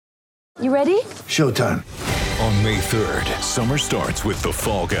You ready? Showtime. On May 3rd, summer starts with The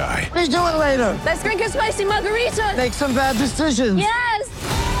Fall Guy. Let's do it later. Let's drink a spicy margarita. Make some bad decisions. Yes!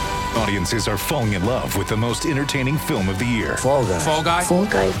 Audiences are falling in love with the most entertaining film of the year. Fall Guy. Fall Guy? Fall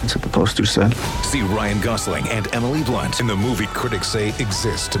Guy. That's what the poster said. See Ryan Gosling and Emily Blunt in the movie critics say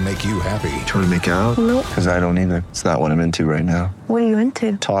exists to make you happy. Trying to make it out? Nope. Because I don't either. It's not what I'm into right now. What are you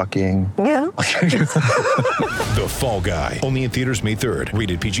into? Talking. Yeah. The Fall Guy. Only in theaters May 3rd.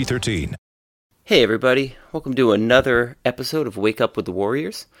 Rated PG-13. Hey everybody, welcome to another episode of Wake Up with the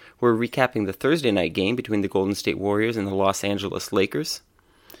Warriors. We're recapping the Thursday night game between the Golden State Warriors and the Los Angeles Lakers.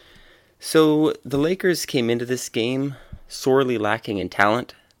 So the Lakers came into this game sorely lacking in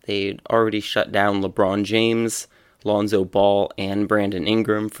talent. They'd already shut down LeBron James, Lonzo Ball, and Brandon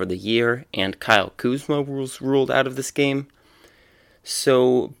Ingram for the year, and Kyle Kuzma was ruled out of this game.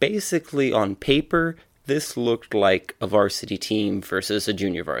 So basically on paper, this looked like a varsity team versus a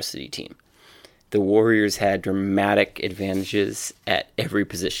junior varsity team. The Warriors had dramatic advantages at every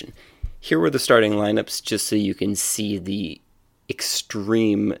position. Here were the starting lineups just so you can see the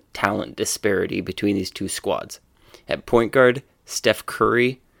extreme talent disparity between these two squads. At point guard, Steph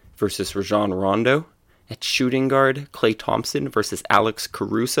Curry versus Rajon Rondo. At shooting guard, Klay Thompson versus Alex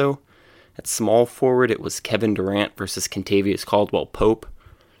Caruso. At small forward, it was Kevin Durant versus Kentavious Caldwell-Pope.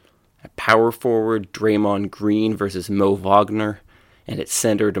 At power forward, Draymond Green versus Mo Wagner. And at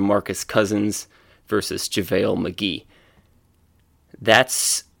center, DeMarcus Cousins versus JaVale McGee.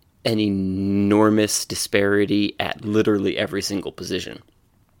 That's an enormous disparity at literally every single position.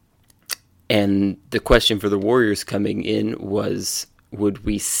 And the question for the Warriors coming in was, would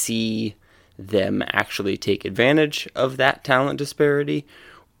we see them actually take advantage of that talent disparity,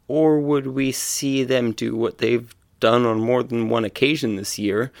 or would we see them do what they've done on more than one occasion this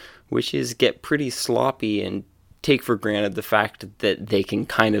year, which is get pretty sloppy and take for granted the fact that they can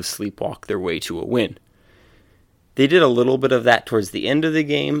kind of sleepwalk their way to a win? They did a little bit of that towards the end of the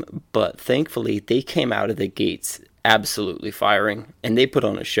game, but thankfully they came out of the gates absolutely firing, and they put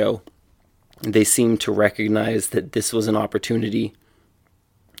on a show. They seemed to recognize that this was an opportunity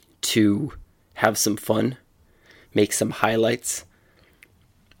to have some fun, make some highlights,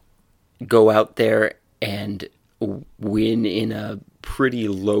 go out there and win in a pretty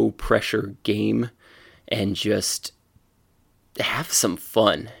low pressure game and just have some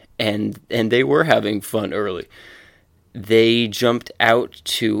fun. And they were having fun early. They jumped out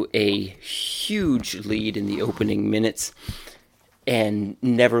to a huge lead in the opening minutes and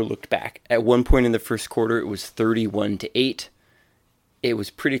never looked back. At one point in the first quarter, it was 31-8. It was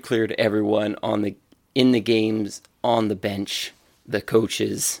pretty clear to everyone in the games, on the bench, the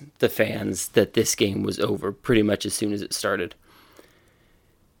coaches, the fans, that this game was over pretty much as soon as it started.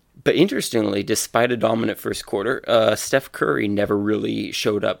 But interestingly, despite a dominant first quarter, Steph Curry never really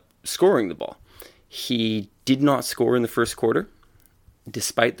showed up scoring the ball. He did not score in the first quarter,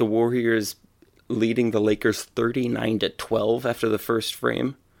 despite the Warriors leading the Lakers 39-12 after the first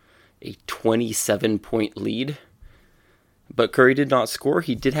frame, a 27-point lead. But Curry did not score.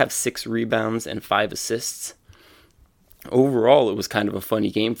 He did have 6 rebounds and 5 assists. Overall, it was kind of a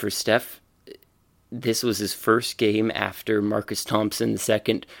funny game for Steph. This was his first game after Marcus Thompson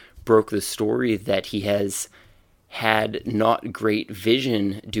II broke the story that he has had not great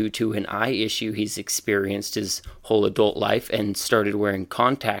vision due to an eye issue he's experienced his whole adult life, and started wearing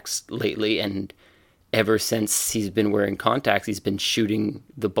contacts lately. And ever since he's been wearing contacts, he's been shooting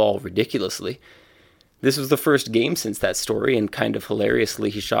the ball ridiculously. This was the first game since that story, and kind of hilariously,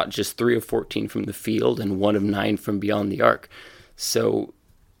 he shot just 3 of 14 from the field and 1 of 9 from beyond the arc. So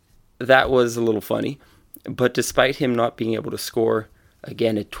that was a little funny. But despite him not being able to score,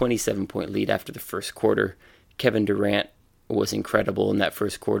 again, a 27-point lead after the first quarter, Kevin Durant was incredible in that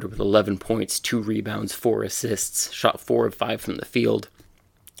first quarter with 11 points, 2 rebounds, 4 assists, shot 4 of 5 from the field,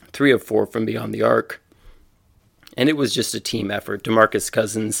 3 of 4 from beyond the arc. And it was just a team effort. DeMarcus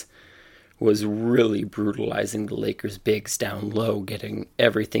Cousins was really brutalizing the Lakers' bigs down low, getting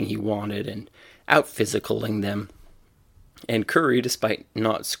everything he wanted and out-physicaling them. And Curry, despite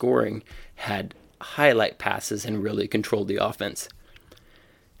not scoring, had highlight passes and really controlled the offense.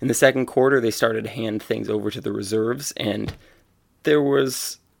 In the second quarter, they started to hand things over to the reserves, and there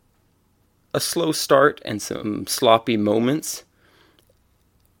was a slow start and some sloppy moments.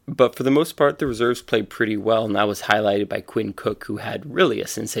 But for the most part, the reserves played pretty well, and that was highlighted by Quinn Cook, who had really a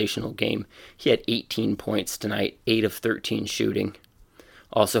sensational game. He had 18 points tonight, 8 of 13 shooting.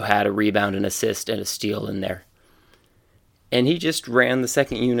 Also had a rebound, an assist, and a steal in there. And he just ran the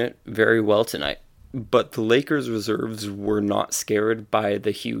second unit very well tonight. But the Lakers reserves were not scared by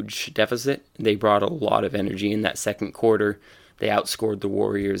the huge deficit. They brought a lot of energy in that second quarter. They outscored the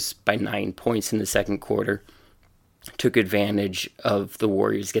Warriors by 9 points in the second quarter, took advantage of the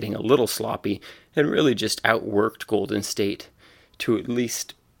Warriors getting a little sloppy, and really just outworked Golden State to at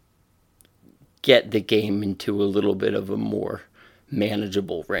least get the game into a little bit of a more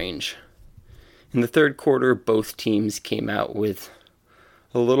manageable range. In the third quarter, both teams came out with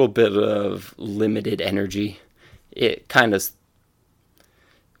a little bit of limited energy. It kind of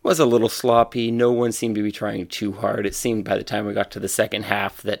was a little sloppy. No one seemed to be trying too hard. It seemed by the time we got to the second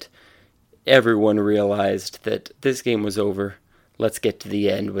half that everyone realized that this game was over. Let's get to the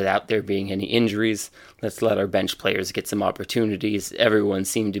end without there being any injuries. Let's let our bench players get some opportunities. Everyone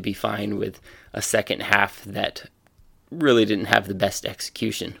seemed to be fine with a second half that really didn't have the best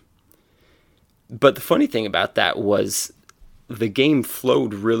execution. But the funny thing about that was the game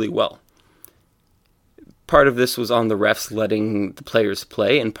flowed really well. Part of this was on the refs letting the players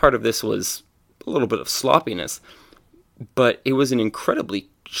play, and part of this was a little bit of sloppiness. But it was an incredibly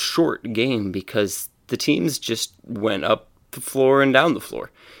short game because the teams just went up the floor and down the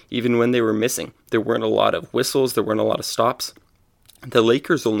floor, even when they were missing. There weren't a lot of whistles, there weren't a lot of stops. The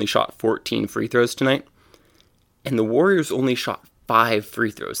Lakers only shot 14 free throws tonight, and the Warriors only shot 5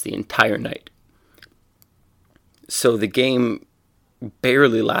 free throws the entire night. So the game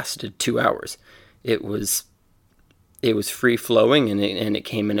barely lasted 2 hours. It was free flowing, and it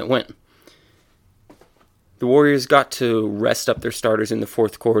came and it went. The Warriors got to rest up their starters in the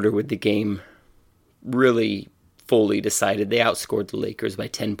fourth quarter with the game really fully decided. They outscored the Lakers by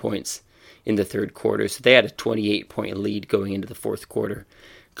 10 points in the third quarter, so they had a 28-point lead going into the fourth quarter.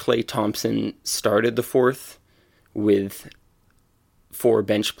 Klay Thompson started the fourth with 4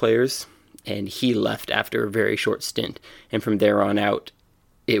 bench players, and he left after a very short stint. And from there on out,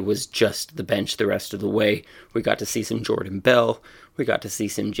 it was just the bench the rest of the way. We got to see some Jordan Bell. We got to see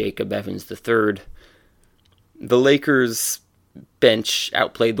some Jacob Evans III. The Lakers bench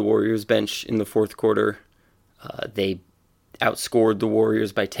outplayed the Warriors bench in the fourth quarter. They outscored the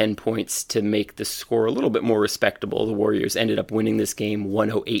Warriors by 10 points to make the score a little bit more respectable. The Warriors ended up winning this game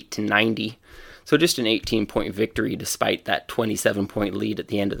 108-90. So just an 18-point victory despite that 27-point lead at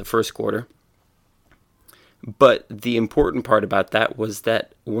the end of the first quarter. But the important part about that was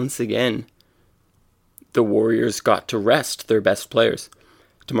that, once again, the Warriors got to rest their best players.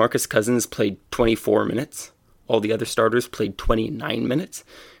 DeMarcus Cousins played 24 minutes. All the other starters played 29 minutes.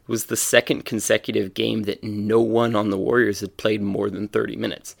 It was the second consecutive game that no one on the Warriors had played more than 30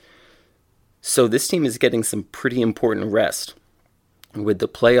 minutes. So this team is getting some pretty important rest. With the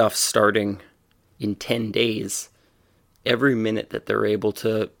playoffs starting in 10 days, every minute that they're able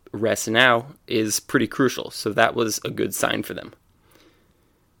to rest now is pretty crucial. So that was a good sign for them.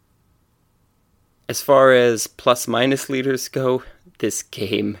 As far as plus-minus leaders go, this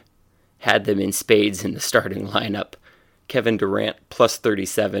game had them in spades in the starting lineup. Kevin Durant plus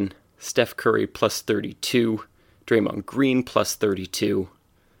 37, Steph Curry plus 32, Draymond Green plus 32,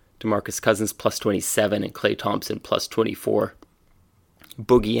 DeMarcus Cousins plus 27, and Klay Thompson plus 24.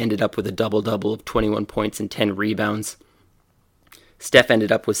 Boogie ended up with a double-double of 21 points and 10 rebounds. Steph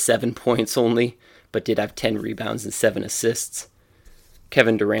ended up with 7 points only, but did have 10 rebounds and 7 assists.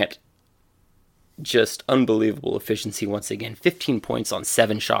 Kevin Durant, just unbelievable efficiency once again. 15 points on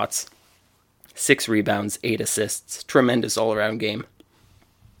 7 shots, 6 rebounds, 8 assists. Tremendous all-around game.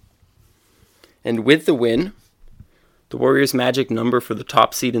 And with the win, the Warriors' magic number for the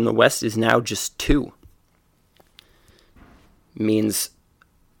top seed in the West is now just 2. Means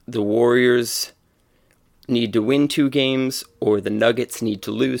the Warriors need to win 2 games, or the Nuggets need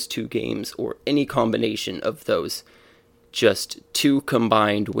to lose 2 games, or any combination of those. Just 2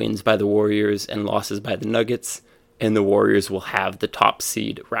 combined wins by the Warriors and losses by the Nuggets, and the Warriors will have the top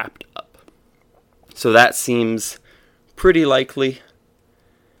seed wrapped up. So that seems pretty likely,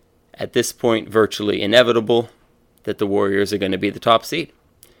 at this point virtually inevitable, that the Warriors are going to be the top seed.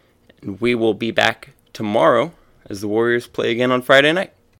 And we will be back tomorrow as the Warriors play again on Friday night.